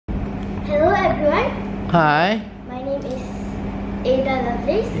Hi. My name is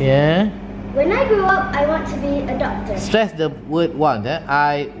Lovelace. Yeah. When I grow up, I want to be a doctor. Stress the word want.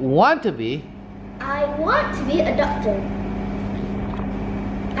 I want to be. I want to be a doctor.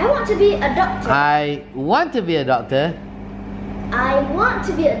 I want to be a doctor. I want to be a doctor. I want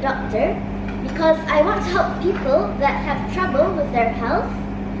to be a doctor because I want to help people that have trouble with their health.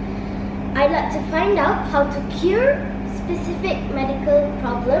 I'd like to find out how to cure specific medical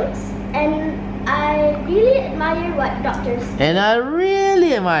problems, and I really admire what doctors do. And I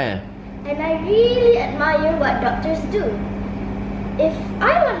really admire. And I really admire what doctors do. If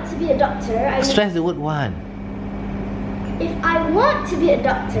I want to be a doctor, Stress the word want. If I want to be a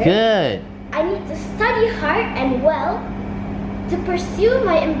doctor, Good. I need to study hard and well to pursue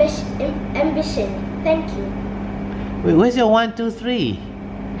my ambition. Thank you. Wait, where's your 1, 2, 3?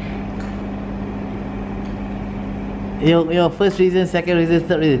 Your first reason, second reason,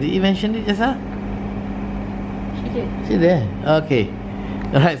 third reason. Did you mention it just now? She did. She did. Okay.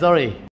 Alright, sorry.